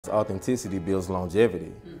Authenticity builds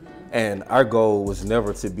longevity. And our goal was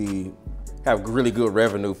never to have really good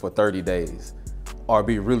revenue for 30 days or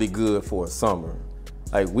be really good for a summer.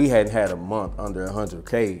 Like, we hadn't had a month under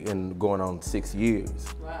 100K in going on 6 years.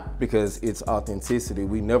 Wow. Because it's authenticity.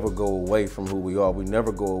 We never go away from who we are. We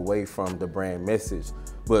never go away from the brand message.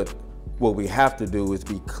 But what we have to do is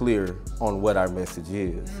be clear on what our message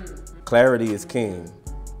is. Clarity is king.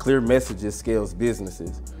 Clear messages scales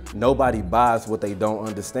businesses. Nobody buys what they don't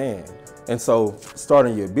understand. And so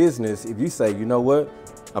starting your business, if you say, you know what,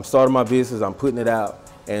 I'm starting my business, I'm putting it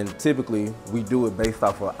out, and typically we do it based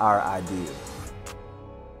off of our idea.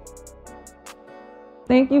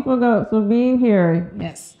 Thank you for being here.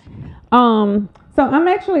 Yes. So I'm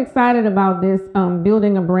actually excited about this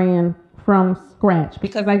building a brand from scratch,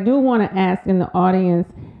 because I do want to ask in the audience,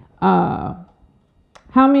 how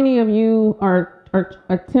many of you are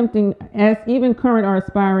attempting, as even current or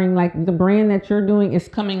aspiring, like the brand that you're doing is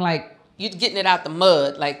Coming like you're getting it out the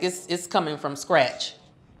mud, like it's coming from scratch.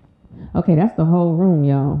 Okay, that's the whole room,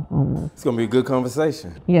 y'all. Almost. It's gonna be a good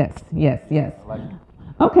conversation. Yes, yes, yes. I like it.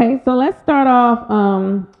 Okay, so let's start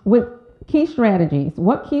off with key strategies.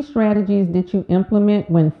 What key strategies did you implement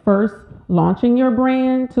when first launching your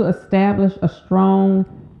brand to establish a strong,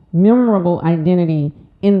 memorable identity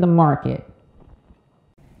in the market?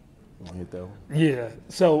 Hit that one. Yeah.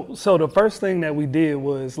 So the first thing that we did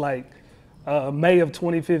was like May of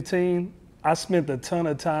 2015. I spent a ton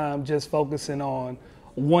of time just focusing on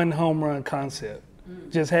one home run concept,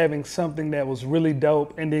 just having something that was really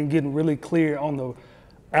dope, and then getting really clear on the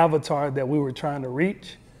avatar that we were trying to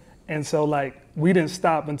reach. And so like we didn't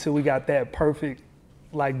stop until we got that perfect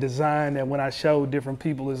like design that when I showed different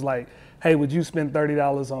people is like, hey, would you spend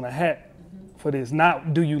 $30 on a hat for this?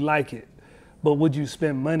 Not do you like it, but would you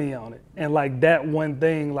spend money on it? And like that one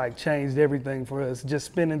thing like changed everything for us, just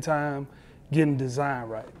spending time getting design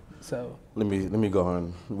right. So let me go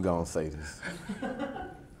on and say this.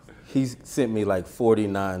 He sent me like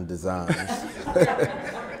 49 designs.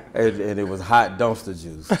 And it was hot dumpster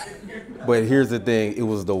juice. But here's the thing, it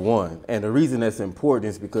was the one. And the reason that's important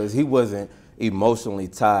is because he wasn't emotionally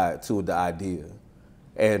tied to the idea.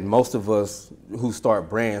 And most of us who start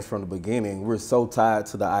brands from the beginning, we're so tied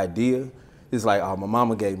to the idea. It's like, oh, my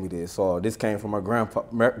mama gave me this, or this came from my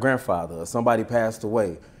grandfather, or somebody passed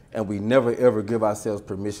away. And we never ever give ourselves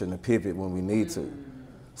permission to pivot when we need to.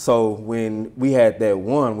 So when we had that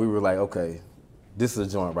one, we were like, okay, this is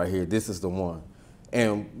a joint right here, this is the one.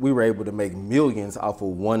 And we were able to make millions off of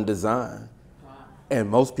one design. Wow. And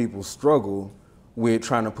most people struggle with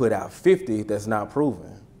trying to put out 50 that's not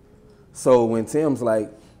proven. So when Tim's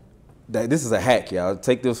like, this is a hack, y'all,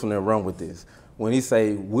 take this one and run with this. When he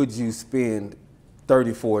say, would you spend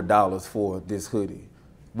 $34 for this hoodie?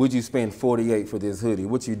 Would you spend $48 for this hoodie?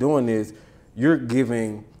 What you're doing is you're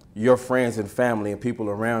giving your friends and family and people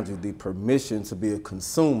around you the permission to be a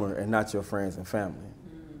consumer and not your friends and family.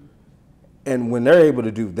 And when they're able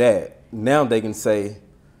to do that, now they can say,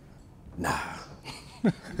 nah.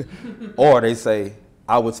 Or they say,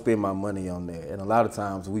 I would spend my money on that. And a lot of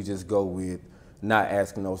times we just go with not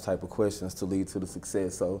asking those type of questions to lead to the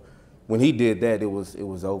success. So when he did that, it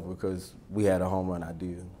was over because we had a home run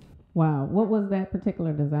idea. Wow. What was that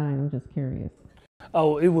particular design? I'm just curious.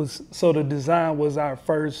 Oh, so the design was our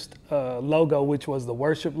first logo, which was the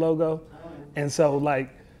worship logo. And so like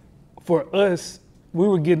for us, we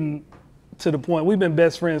were getting to the point, we've been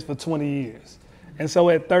best friends for 20 years. And so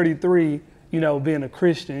at 33, you know, being a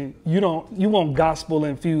Christian, you want gospel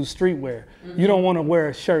infused streetwear. You don't want to wear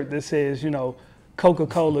a shirt that says, you know,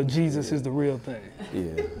 Coca-Cola, Jesus is the real thing.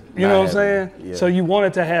 Yeah. You know what I'm saying? Yeah. So you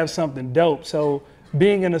wanted to have something dope. So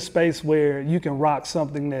being in a space where you can rock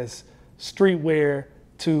something that's streetwear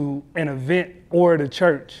to an event or the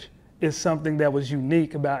church is something that was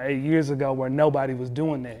unique about 8 years ago where nobody was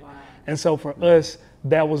doing that. Wow. And so for us,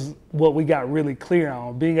 that was what we got really clear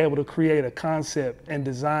on, being able to create a concept and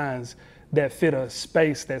designs that fit a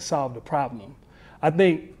space that solved a problem. I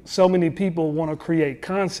think so many people want to create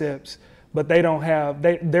concepts, but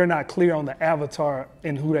they're not clear on the avatar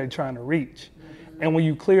and who they're trying to reach. And when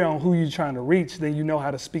you're clear on who you're trying to reach, then you know how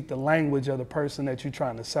to speak the language of the person that you're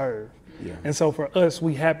trying to serve. Yeah. And so for us,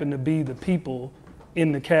 we happen to be the people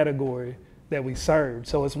in the category that we serve.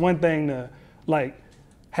 So it's one thing to like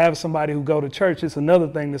have somebody who go to church. It's another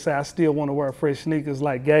thing to say, I still want to wear fresh sneakers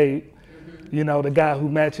like Gabe, you know, the guy who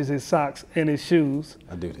matches his socks and his shoes.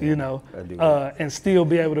 I do that. You know, I do that. And still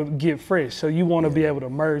be able to get fresh. So you want to be able to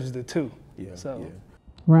merge the two. Yeah. So. Yeah.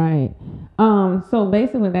 Right. So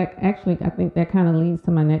basically that actually, I think that kind of leads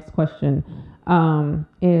to my next question,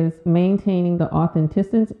 is maintaining the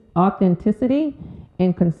authenticity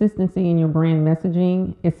and consistency in your brand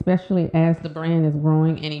messaging, especially as the brand is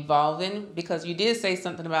growing. And evolving, because you did say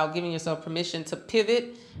something about giving yourself permission to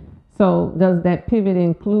pivot. So does that pivot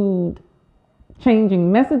include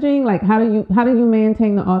changing messaging? Like how do you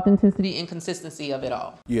maintain the authenticity The inconsistency of it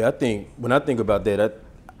all. Yeah, I think when I think about that,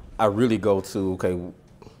 I really go to, okay,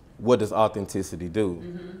 what does authenticity do?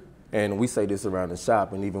 Mm-hmm. And we say this around the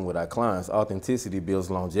shop and even with our clients, authenticity builds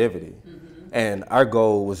longevity. Mm-hmm. And our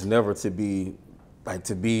goal was never to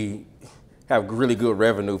have really good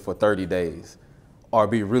revenue for 30 days or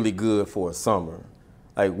be really good for a summer.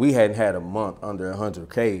 Like we hadn't had a month under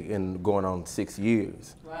 100K in going on 6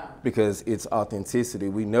 years. Wow. Because it's authenticity.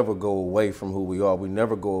 We never go away from who we are. We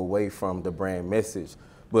never go away from the brand message.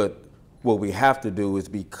 But what we have to do is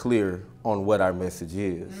be clear on what our message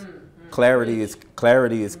is. Mm-hmm.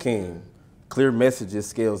 Clarity is king. Clear messages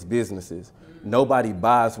scales businesses. Mm-hmm. Nobody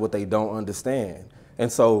buys what they don't understand.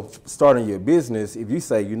 And so starting your business, if you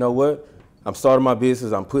say, you know what, I'm starting my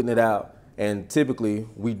business, I'm putting it out, and typically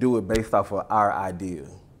we do it based off of our idea.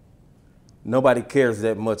 Nobody cares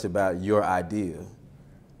that much about your idea.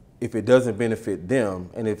 If it doesn't benefit them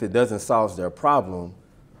and if it doesn't solve their problem,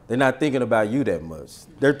 they're not thinking about you that much.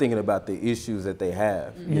 They're thinking about the issues that they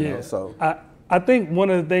have. You know? So I think one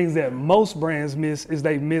of the things that most brands miss is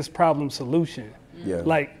they miss problem solution. Yeah.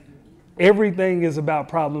 Like everything is about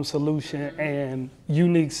problem solution and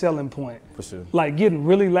unique selling point. For sure. Like getting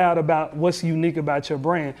really loud about what's unique about your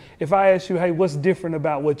brand. If I ask you, hey, what's different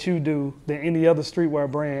about what you do than any other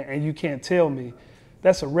streetwear brand, and you can't tell me,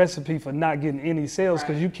 that's a recipe for not getting any sales,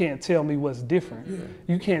 because you can't tell me what's different. Yeah.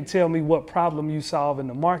 You can't tell me what problem you solve in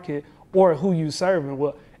the market or who you serving.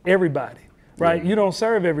 Well, everybody, right? Yeah. You don't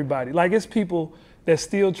serve everybody. Like it's people that's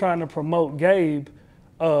still trying to promote Gabe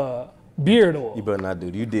beard oil. You better not do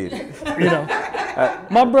it. You did it. You know,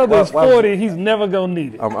 my brother is 40. He's never gonna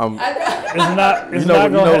need it.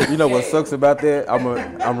 You know what sucks about that?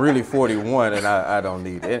 I'm really 41 and I don't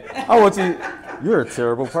need it. I want you. You're a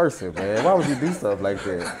terrible person, man. Why would you do stuff like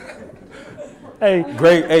that? Hey,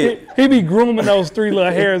 great. Hey, he be grooming those 3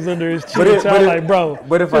 little hairs under his chin. Like, bro.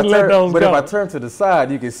 But if I turn to the side,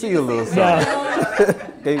 you can see a little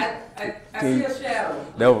something. I see a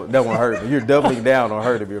shadow. That won't hurt me. You're doubling down on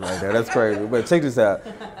hurting me like that. That's crazy. But check this out.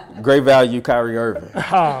 Great value, Kyrie Irving.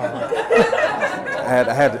 I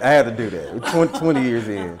had to do that. 20 years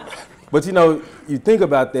in. But you know, you think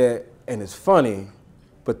about that, and it's funny.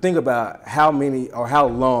 But think about how many or how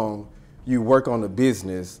long you work on the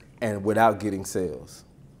business and without getting sales.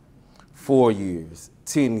 4 years,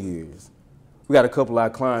 10 years. We got a couple of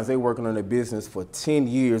our clients, they working on their business for 10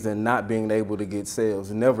 years and not being able to get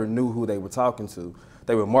sales, never knew who they were talking to.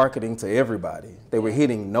 They were marketing to everybody. They were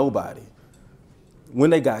hitting nobody.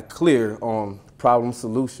 When they got clear on problem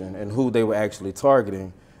solution and who they were actually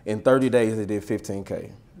targeting, in 30 days they did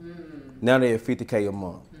 15K. Now they have 50K a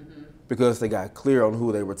month. Because they got clear on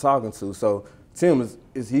who they were talking to. So Tim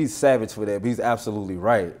he's savage for that, but he's absolutely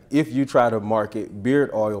right. If you try to market beard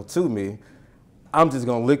oil to me, I'm just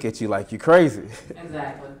gonna look at you like you're crazy.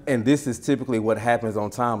 Exactly. And this is typically what happens on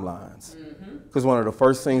timelines. Because one of the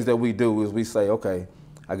first things that we do is we say, okay,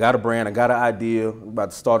 I got a brand, I got an idea, I'm about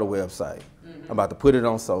to start a website. I'm about to put it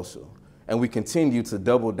on social. And we continue to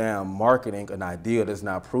double down marketing an idea that's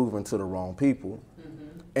not proven to the wrong people.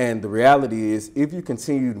 And the reality is, if you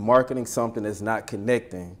continue marketing something that's not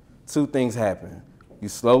connecting, 2 things happen. You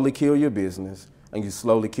slowly kill your business and you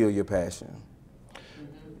slowly kill your passion.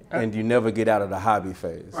 And you never get out of the hobby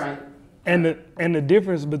phase. Right. And the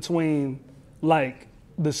difference between, like,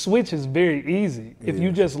 the switch is very easy. If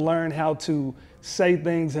you just learn how to say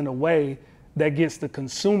things in a way that gets the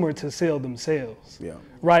consumer to sell themselves. Yeah.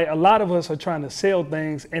 Right? A lot of us are trying to sell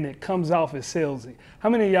things and it comes off as salesy. How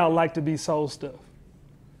many of y'all like to be sold stuff?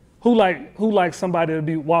 Who like somebody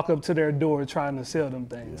to walk up to their door trying to sell them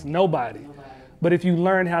things? Yeah. Nobody. But if you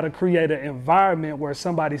learn how to create an environment where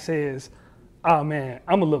somebody says, oh man,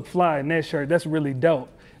 I'm gonna look fly in that shirt, that's really dope.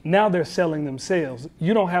 Now they're selling themselves.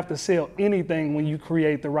 You don't have to sell anything when you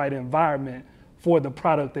create the right environment for the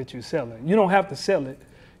product that you're selling. You don't have to sell it.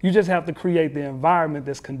 You just have to create the environment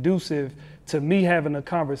that's conducive to me having a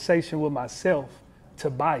conversation with myself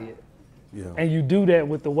to buy it. Yeah. And you do that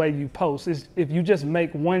with the way you post. If you just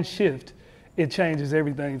make one shift, it changes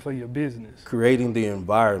everything for your business. Creating the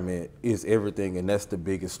environment is everything, and that's the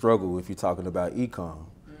biggest struggle if you're talking about e-com.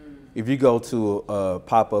 If you go to a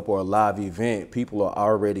pop-up or a live event, people are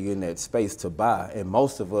already in that space to buy. And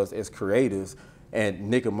most of us as creators, and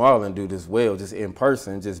Nick and Marlon do this well, just in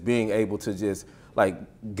person, just being able to just like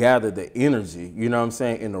gather the energy, you know what I'm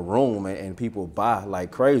saying, in the room, and people buy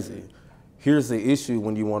like crazy. Here's the issue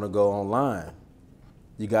when you want to go online.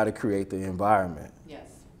 You got to create the environment. Yeah.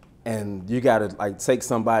 And you gotta like take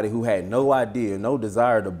somebody who had no idea, no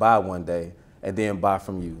desire to buy one day and then buy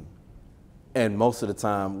from you. And most of the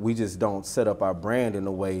time, we just don't set up our brand in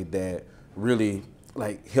a way that really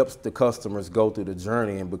like helps the customers go through the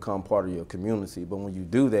journey and become part of your community. But when you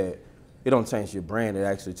do that, it don't change your brand, it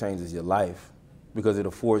actually changes your life because it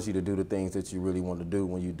affords you to do the things that you really want to do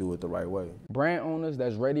when you do it the right way. Brand owners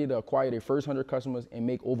that's ready to acquire their first 100 customers and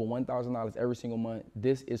make over $1,000 every single month,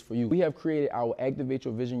 this is for you. We have created our Activate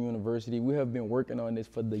Your Vision University. We have been working on this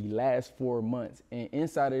for the last 4 months. And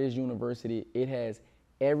inside of this university, it has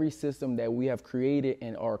every system that we have created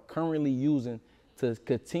and are currently using to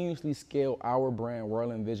continuously scale our brand,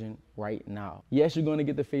 WRLD Vision, right now. Yes, you're gonna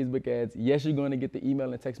get the Facebook ads. Yes, you're gonna get the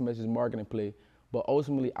email and text message marketing play. But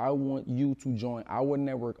ultimately, I want you to join our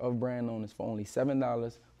network of brand owners for only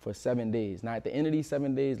 $7 for 7 days. Now, at the end of these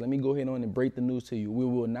 7 days, let me go ahead on and break the news to you. We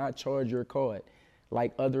will not charge your card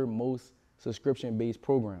like other most subscription-based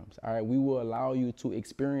programs. All right, we will allow you to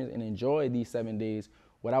experience and enjoy these 7 days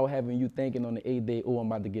without having you thinking on the 8th day, oh, I'm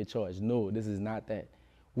about to get charged. No, this is not that.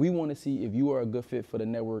 We want to see if you are a good fit for the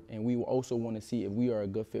network, and we will also want to see if we are a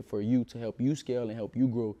good fit for you to help you scale and help you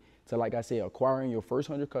grow to, like I said, acquiring your first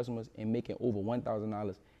 100 customers and making over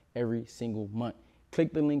 $1,000 every single month.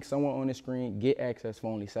 Click the link somewhere on the screen, get access for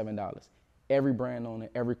only $7. Every brand owner,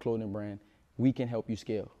 every clothing brand, we can help you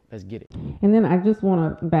scale. Let's get it. And then I just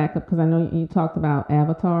want to back up because I know you talked about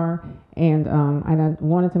avatar, and I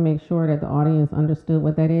wanted to make sure that the audience understood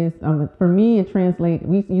what that is. For me, it translates,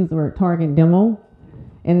 we use the word target demo,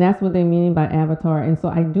 and that's what they mean by avatar. And so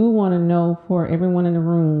I do want to know for everyone in the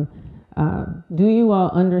room, do you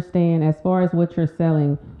all understand, as far as what you're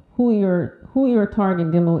selling, who your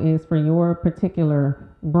target demo is for your particular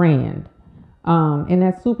brand? And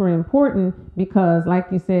that's super important because, like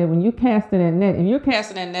you said, when you casting that net, if you're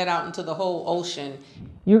Casting that net out into the whole ocean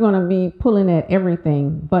you're going to be pulling at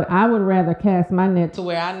everything. But I would rather cast my net to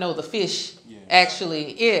where I know the fish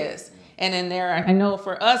actually is. And then I know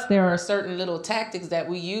for us, there are certain little tactics that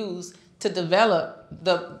we use to develop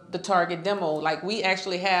the target demo. Like we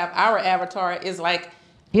actually have our avatar is like,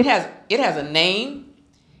 it has a name.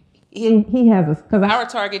 He has a, because our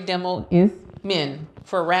target demo is men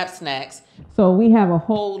for Rap Snacks. So we have a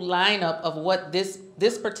whole lineup of what this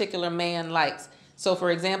particular man likes. So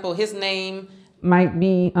for example, his name might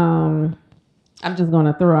be, I'm just going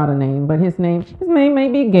to throw out a name, but his name may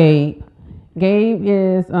be Gabe. Gabe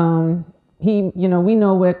is, we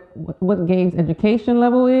know what Gabe's education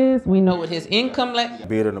level is. We know what his income level.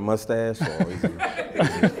 Beard and a mustache.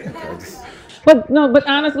 But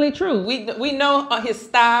honestly, true. We know his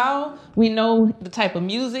style. We know the type of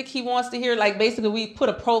music he wants to hear. Like basically, we put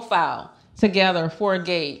a profile together for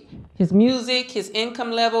Gabe. His music, his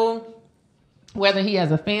income level, whether he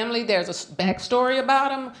has a family, there's a backstory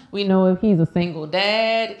about him. We know if he's a single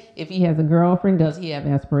dad, if he has a girlfriend, does he have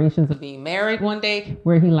aspirations of being married one day,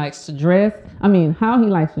 where he likes to dress. I mean, how he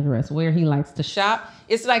likes to dress, where he likes to shop.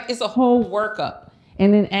 It's a whole workup.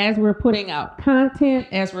 And then as we're putting out content,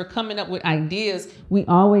 as we're coming up with ideas, we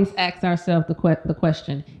always ask ourselves the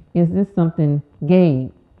question, is this something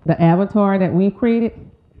Gabe, the avatar that we created,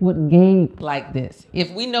 would Gabe like this? If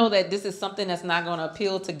we know that this is something that's not going to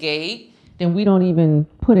appeal to Gabe, then we don't even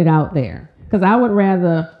put it out there. Because I would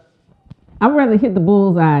rather hit the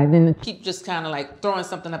bullseye than to keep just kind of like throwing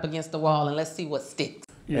something up against the wall and let's see what sticks.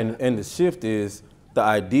 Yeah. And the shift is the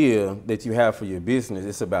idea that you have for your business,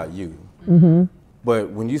 it's about you. Mm-hmm. But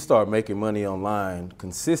when you start making money online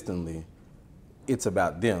consistently, it's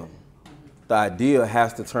about them. The idea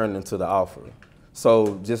has to turn into the offer.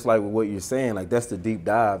 So just like what you're saying, like that's the deep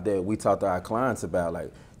dive that we talk to our clients about.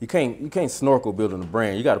 Like you can't snorkel building a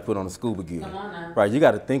brand. You got to put on the scuba gear, right? You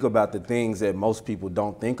got to think about the things that most people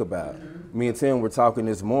don't think about. Mm-hmm. Me and Tim were talking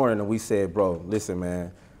this morning, and we said, bro, listen,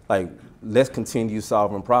 man, like let's continue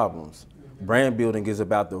solving problems. Mm-hmm. Brand building is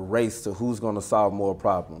about the race to who's going to solve more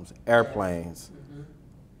problems. Airplanes.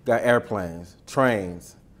 Got airplanes,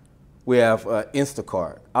 trains, we have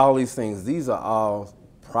Instacart, all these things. These are all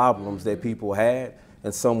problems that people had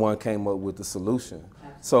and someone came up with the solution.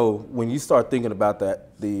 So when you start thinking about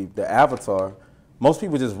the avatar, most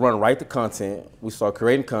people just run right to content. We start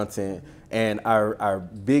creating content, and our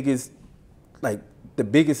biggest, the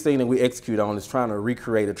biggest thing that we execute on is trying to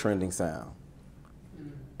recreate a trending sound.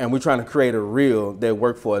 And we're trying to create a reel that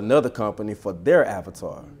worked for another company for their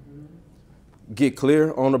avatar. Get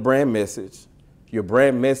clear on the brand message. Your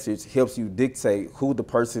brand message helps you dictate who the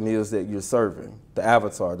person is that you're serving, the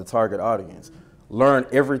avatar, the target audience. Learn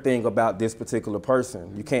everything about this particular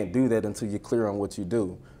person. You can't do that until you're clear on what you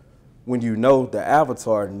do. When you know the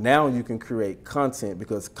avatar, now you can create content,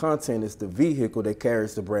 because content is the vehicle that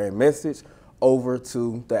carries the brand message over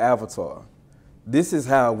to the avatar. This is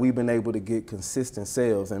how we've been able to get consistent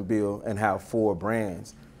sales and build and have 4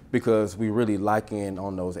 brands, because we really like in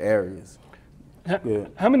on those areas.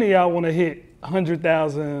 How many of y'all want to hit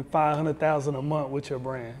 100,000, 500,000 a month with your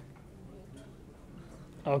brand?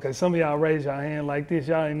 Okay, some of y'all raise your hand like this.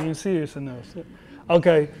 Y'all ain't even serious enough.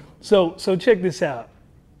 Okay, so check this out.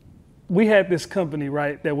 We had this company,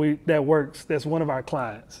 right, that works, that's one of our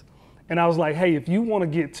clients. And I was like, hey, if you want to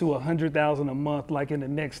get to 100,000 a month, like in the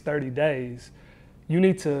next 30 days, you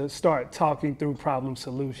need to start talking through problem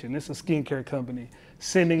solution. It's a skincare company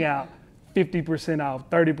sending out 50% off,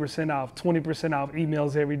 30% off, 20% off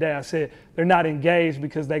emails every day. I said, they're not engaged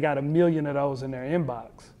because they got 1 million of those in their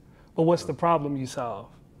inbox. But what's the problem you solve?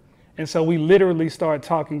 And so we literally started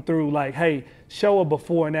talking through like, hey, show a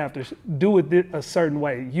before and after, do it a certain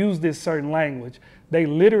way, use this certain language. They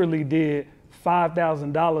literally did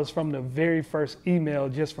 $5,000 from the very first email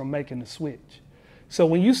just from making the switch. So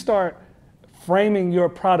when you start framing your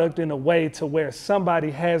product in a way to where somebody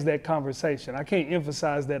has that conversation, I can't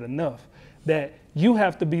emphasize that enough, that you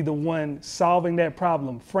have to be the one solving that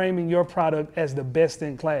problem, framing your product as the best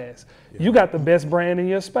in class. Yeah. You got the best brand in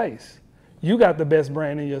your space. You got the best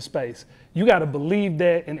brand in your space. You got to believe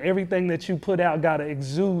that, and everything that you put out got to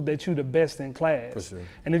exude that you're the best in class. For sure.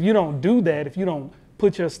 And if you don't do that, if you don't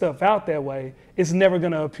put your stuff out that way, it's never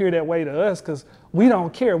going to appear that way to us, because we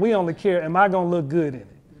don't care. We only care, am I going to look good in it?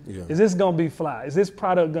 Yeah. Is this going to be fly? Is this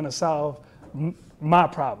product going to solve my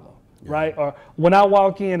problem? Yeah. Right? Or when I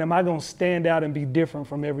walk in, am I going to stand out and be different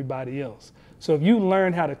from everybody else? So if you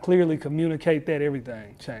learn how to clearly communicate that,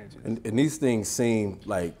 everything changes. And these things seem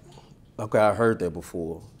like, okay, I heard that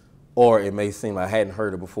before. Or it may seem like I hadn't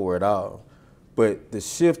heard it before at all. But the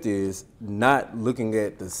shift is not looking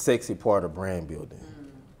at the sexy part of brand building.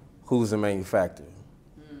 Who's the manufacturer?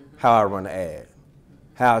 How I run an ad?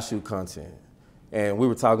 How I shoot content? And we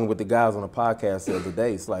were talking with the guys on the podcast the other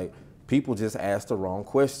day. It's like, people just ask the wrong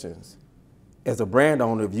questions. As a brand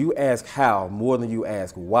owner, if you ask how more than you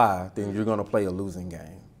ask why, then you're going to play a losing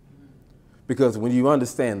game. Because when you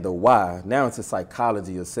understand the why, now it's the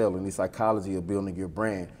psychology of selling, the psychology of building your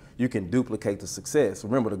brand. You can duplicate the success.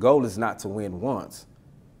 Remember, the goal is not to win once.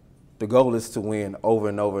 The goal is to win over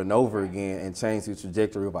and over and over again and change the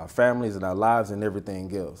trajectory of our families and our lives and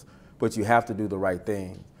everything else. But you have to do the right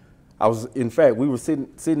thing. In fact, we were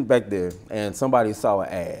sitting back there, and somebody saw an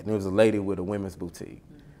ad, and it was a lady with a women's boutique.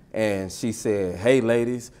 And she said, hey,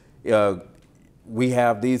 ladies, we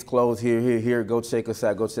have these clothes here, go check us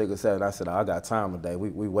out, And I said, I got time today,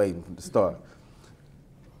 we waiting to start.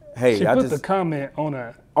 Hey, she put the comment on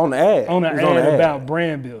the ad. On the ad about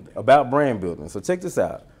brand building. About brand building. So check this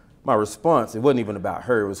out. My response, it wasn't even about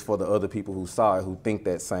her, it was for the other people who saw it, who think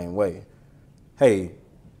that same way. Hey,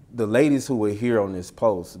 the ladies who are here on this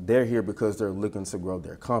post, they're here because they're looking to grow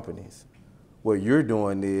their companies. What you're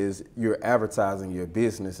doing is you're advertising your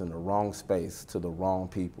business in the wrong space to the wrong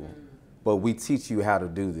people. But we teach you how to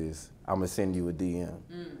do this. I'm gonna send you a DM.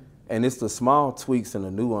 And it's the small tweaks and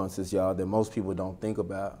the nuances, y'all, that most people don't think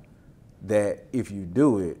about, that if you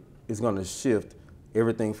do it, it's gonna shift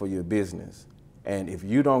everything for your business. And if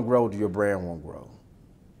you don't grow, your brand won't grow.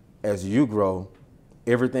 As you grow,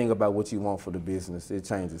 everything about what you want for the business, it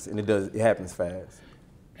changes, and it happens fast.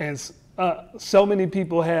 And so many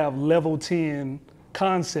people have level 10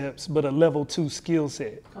 concepts, but a level 2 skill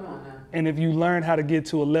set. Come on now. And if you learn how to get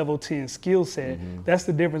to a level 10 skill set, that's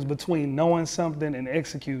the difference between knowing something and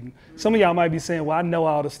executing. Some of y'all might be saying, well, I know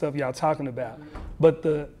all the stuff y'all talking about, but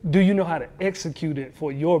do you know how to execute it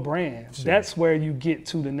for your brand? Sure. That's where you get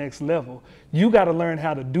to the next level. You got to learn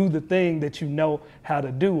how to do the thing that you know how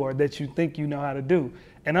to do, or that you think you know how to do.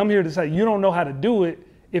 And I'm here to say, you don't know how to do it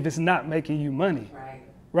if it's not making you money.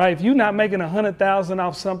 Right? If you're not making 100,000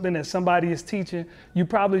 off something that somebody is teaching, you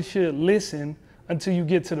probably should listen until you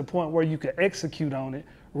get to the point where you can execute on it,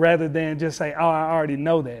 rather than just say, oh, I already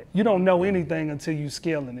know that. You don't know anything until you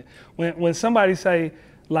scaling it. When somebody say,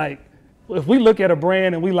 like, if we look at a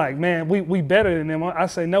brand and we like, man, we better than them, I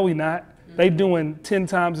say, no, we not. They doing 10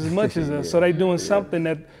 times as much as us. So they doing something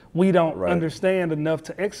that we don't understand enough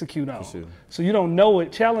to execute on. Sure. So you don't know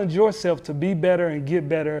it. Challenge yourself to be better and get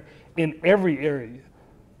better in every area.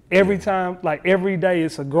 Every time, like every day,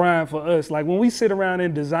 it's a grind for us. Like when we sit around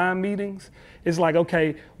in design meetings, it's like,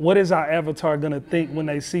 okay, what is our avatar gonna think when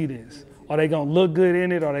they see this? Are they gonna look good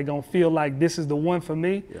in it? Are they gonna feel like this is the one for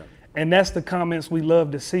me? Yeah. And that's the comments we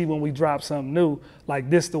love to see when we drop something new. Like,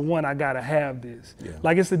 this the one, I gotta have this. Yeah.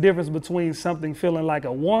 Like, it's the difference between something feeling like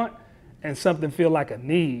a want and something feel like a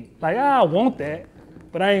need. Like, I want that,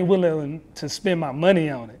 but I ain't willing to spend my money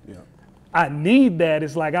on it. Yeah. I need that,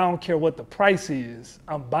 it's like I don't care what the price is,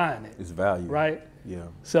 I'm buying it. It's value. Right? Yeah.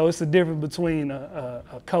 So it's the difference between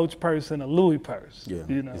a Coach purse and a Louis purse. Yeah.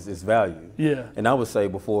 You know? It's value. Yeah. And I would say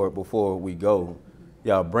before we go,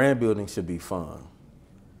 y'all, brand building should be fun.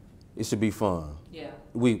 It should be fun. Yeah.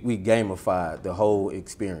 We gamified the whole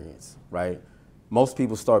experience, right? Most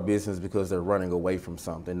people start business because they're running away from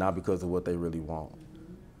something, not because of what they really want.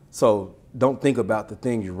 So don't think about the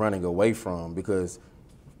thing you're running away from, because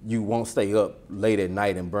you won't stay up late at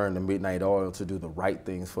night and burn the midnight oil to do the right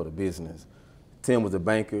things for the business. Tim was a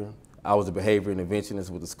banker. I was a behavior interventionist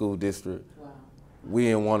with the school district. Wow. We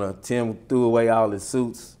didn't want to, Tim threw away all his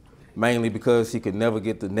suits, mainly because he could never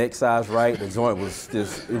get the neck size right. The joint was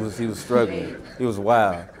just, he was struggling. It was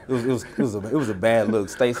wild. It was a bad look.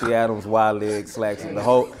 Stacey Adams, wide leg, slacks, the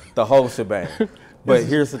whole shebang. But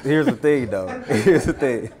here's the thing though. Here's the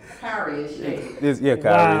thing. Kyrie is shady. Yeah,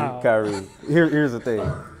 Kyrie. Wow. Kyrie. Here's the thing.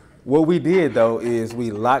 What we did though is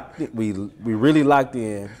we really locked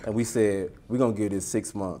in, and we said we're gonna give this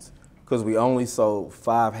 6 months, because we only sold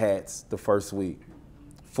 5 hats the first week.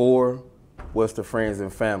 4 was to friends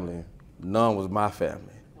and family. None was my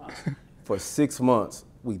family. Wow. For 6 months,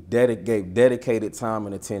 we gave dedicated time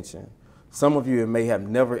and attention. Some of you may have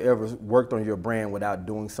never ever worked on your brand without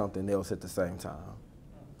doing something else at the same time.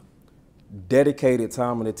 Dedicated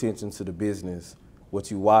time and attention to the business.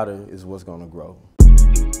 What you water is what's gonna grow.